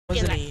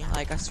Wasn't he?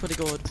 Like, I swear to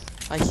God.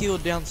 I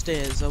healed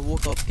downstairs, I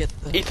walk up, get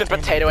the... Eat the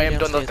potato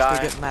aimed on the guy.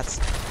 Go get mats.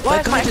 Why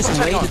That is my guy just Xbox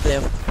waited on?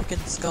 there, fucking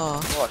Scar.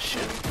 Oh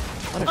shit.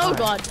 I don't Oh know.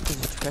 God.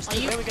 Are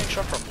you- Where are we getting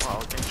shot from? Oh,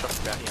 we're getting shot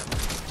from out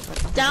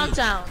here.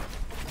 Downtown.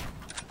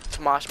 It's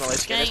marshmallow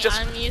skin. Okay, It's just.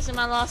 I'm using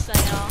my last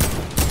thing, y'all.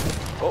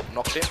 Oh,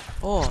 knocked him.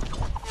 Oh,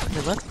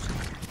 they left?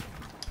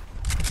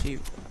 Gee.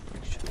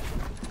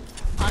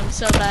 I'm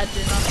so bad, do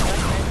not trust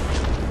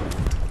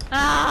me.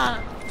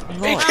 Ah! No.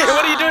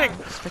 What are you doing?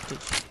 Expected.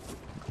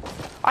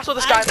 I saw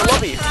this guy in the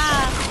lobby.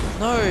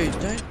 No,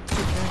 don't.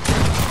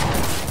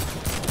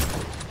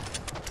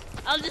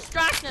 I'll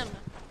distract him.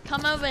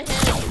 Come over here,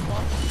 you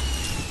bot.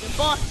 You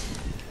bot.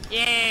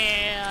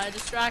 Yeah, I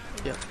distract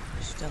him. Yep,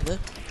 just down there.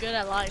 Good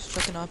at life. Just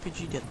chuck an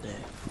RPG down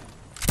there.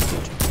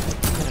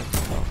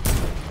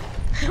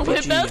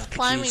 We're both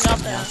climbing up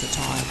there.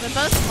 We're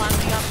both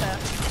climbing up there.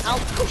 I'll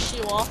push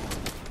you off.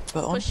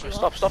 But on. Push you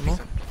Stop, off. stop,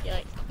 Ethan. Yeah,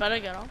 better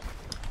get off.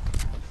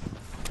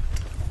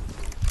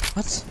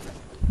 What?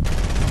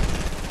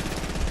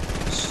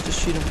 Just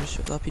shoot him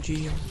with the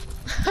RPG.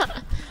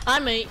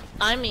 I'm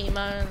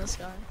emo in the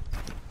sky.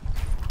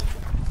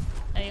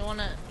 Hey, you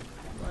wanna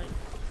like?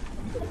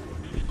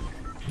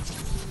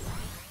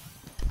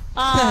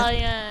 Oh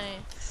yay!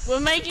 We're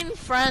making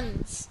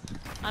friends.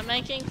 I'm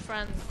making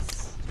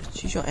friends.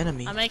 She's your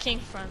enemy. I'm making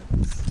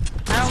friends.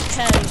 I don't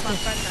care. He's my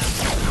friend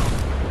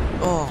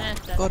now. Oh,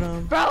 got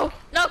him. Bro,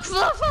 no,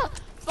 Fluffer!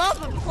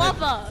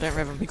 Fluffer! Don't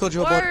rev him. He called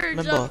you a bot. Words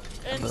Remember.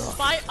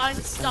 of I'm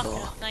stuck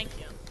here. Thank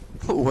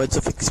you. Words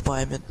of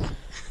experiment.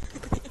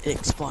 It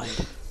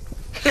expired.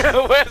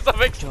 Words of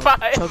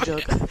expire. Chug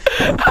jug.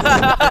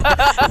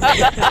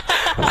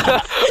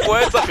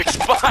 Words of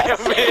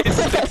experiment.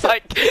 It's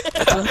like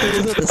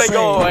they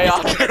go away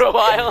after a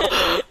while.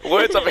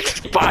 Words of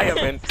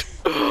experiment.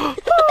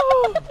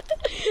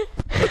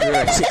 You're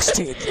at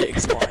 16, it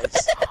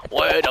expires.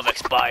 Word of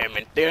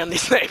experiment. They only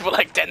stay for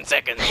like 10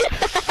 seconds.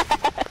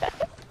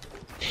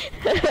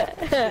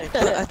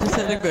 I just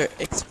had to go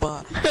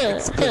expire,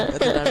 and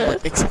then I'm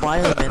like,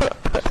 experiment.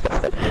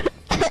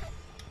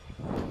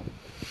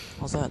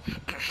 How's that?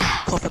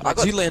 Coughing like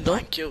Zoolander.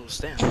 9 kills,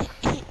 damn.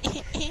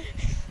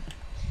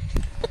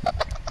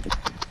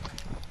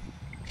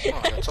 Oh,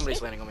 God,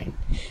 somebody's landing on me.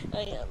 Oh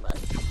yeah, man.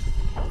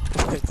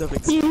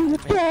 You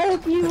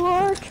dead, you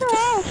are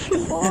trash,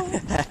 you are.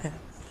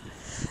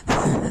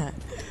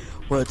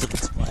 Words of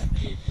experiment.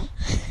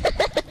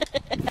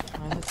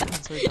 Oh, that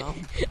sounds so dumb.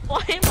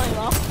 Why am I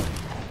laughing?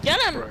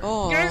 Get him!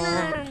 Oh, Get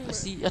him!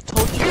 see, I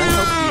told you, I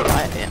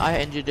helped you. I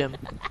injured him.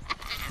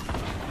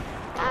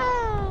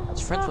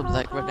 His friend was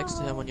like right next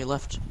to him when you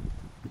left.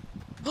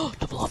 Oh,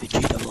 double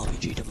RPG, double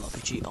RPG, double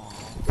RPG. Oh.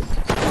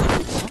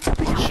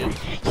 Shit.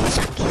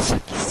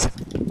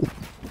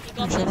 You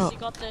got Shut this, up. you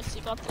got this,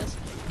 you got this.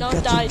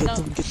 Don't die,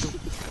 don't. Get them.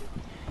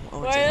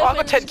 Oh, Where Oh, I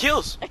got 10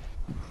 kills.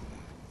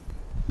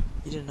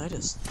 you didn't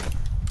notice.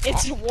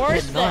 It's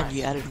worth none, it.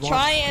 you added 1.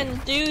 Try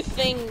and do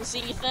things,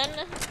 Ethan.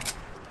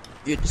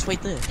 You just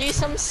wait there. Do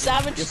some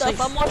savage You're stuff.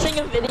 safe. I'm watching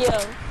a video.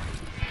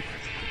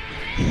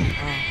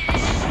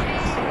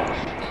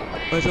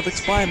 Words of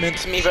experiment.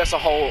 It's me versus a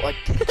whole like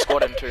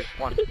squad in 2,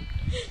 1.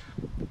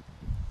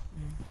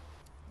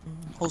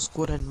 Whole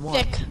squad in 1.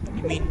 Thick.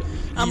 You mean?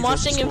 I'm you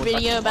watching versus a squad.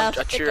 video about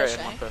A Chiro in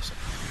Ricochet. 1 person.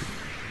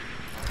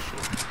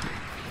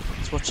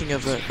 He's watching a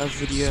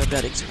video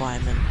about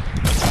experiment.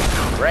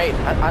 Great.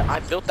 I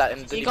built that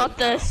and You got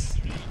this.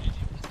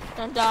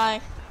 Don't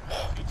die.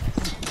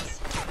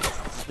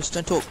 Just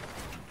don't talk.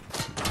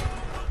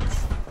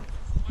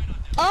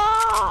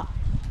 Ah!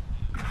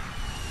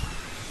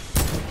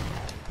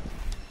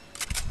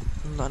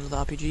 Not another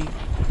RPG.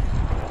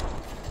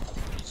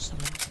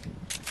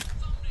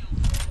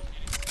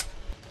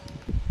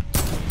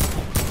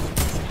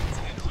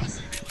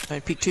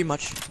 Don't peek too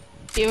much.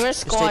 You're a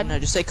Just stay, squad. no,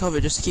 just stay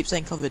covered. Just keep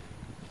staying covered.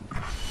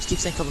 Just keep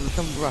staying covered. Let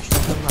them rush.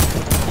 Let them rush.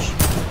 Let them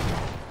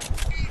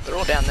rush. They're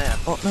all down there.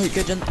 Oh no,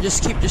 good.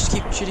 Just keep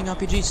shooting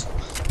RPGs.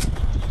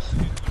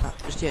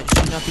 Just shooting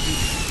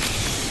RPGs.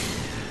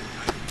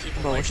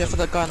 Bro, watch out for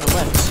that guy on the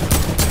left.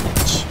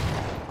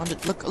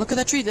 Look at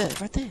that tree there,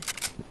 right there.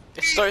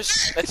 It's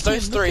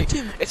those 3.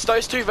 It's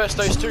those 2 versus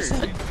those 2.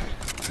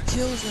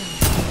 Kills him.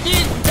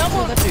 Dude,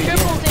 double, that dude,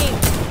 triple team.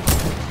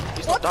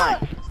 He's not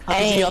dying.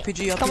 Hey,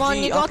 RPG. come on,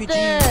 you got RPG.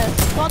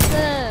 this. You got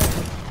this.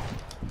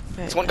 Okay,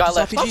 There's one guy just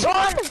left. RPG.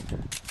 Run!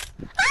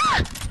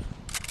 Ah!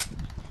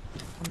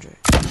 Andre.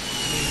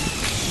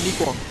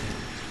 Nico.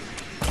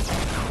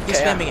 Keep Okay,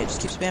 spamming it.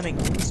 Just keep spamming.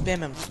 Spam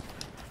him.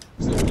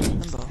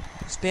 Remember.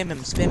 Spam him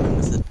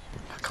with it.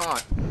 I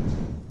can't.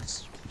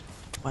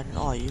 Why not?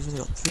 Oh, you've only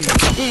got 3.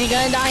 Dude, you're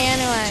gonna die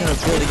anyway.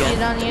 It's gonna build again. You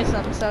don't use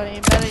them, so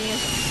you better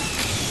use them.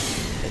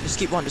 Yeah, just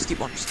keep one. Just keep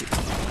one.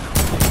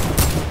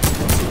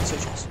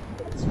 Search us.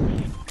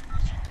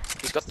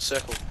 He's got the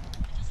circle.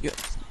 Yeah.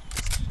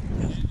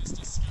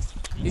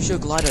 You should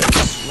glider.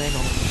 Just land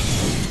on him.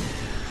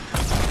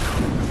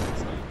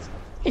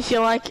 You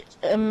feel like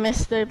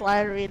Mr.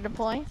 Glider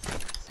redeploy?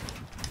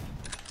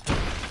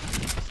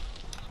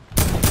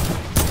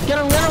 Get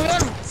him!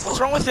 What's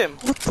wrong with him?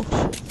 What the?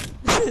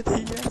 Did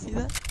you guys see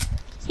that?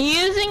 He's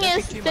using Don't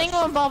his think too much.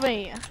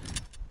 thingamabobby.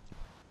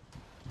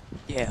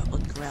 Yeah, on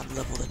ground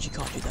level that you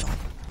can't do that on.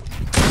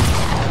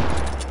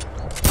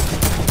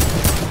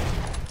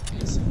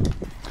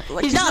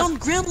 Like, He's he's down. on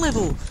ground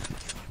level!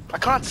 I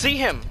can't see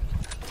him.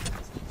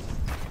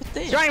 What the?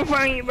 He's right in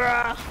front of you,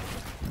 bruh.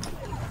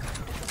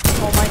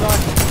 Oh my god.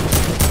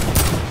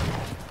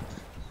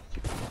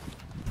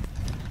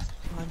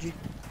 Behind you.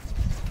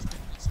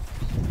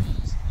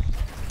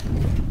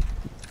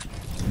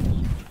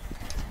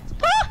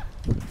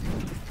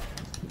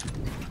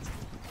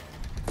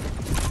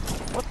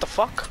 What the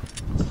fuck?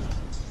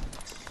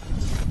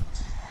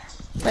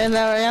 There,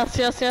 yes,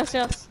 yes, yes,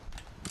 yes.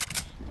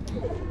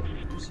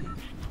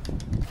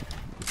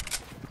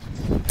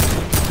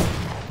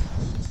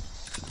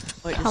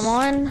 Wait, Come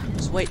on.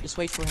 Just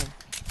wait for him.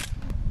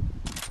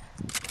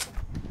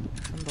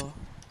 Remember.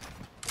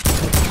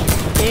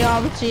 You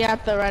obviously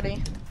at the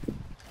ready.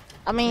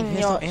 I mean, Here's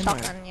your no ammo.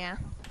 shotgun, yeah.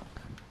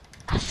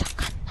 A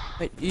shotgun.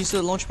 Wait, use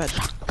the launch pad.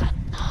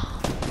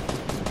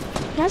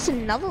 He has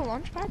another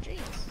launch pad, jeez.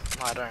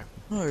 I don't.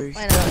 No, Wait,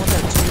 that one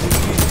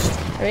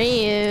that's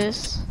Reuse.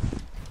 used.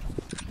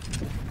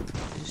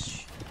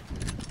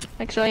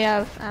 Make sure you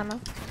have ammo.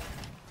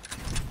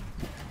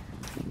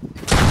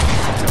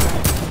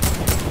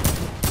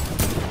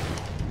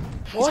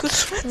 What?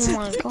 Oh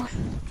my god.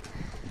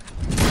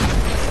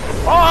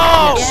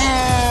 Oh!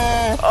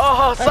 Yeah!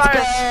 Oh, Let's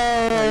science!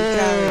 go!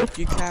 No,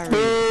 you carried.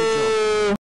 Good job.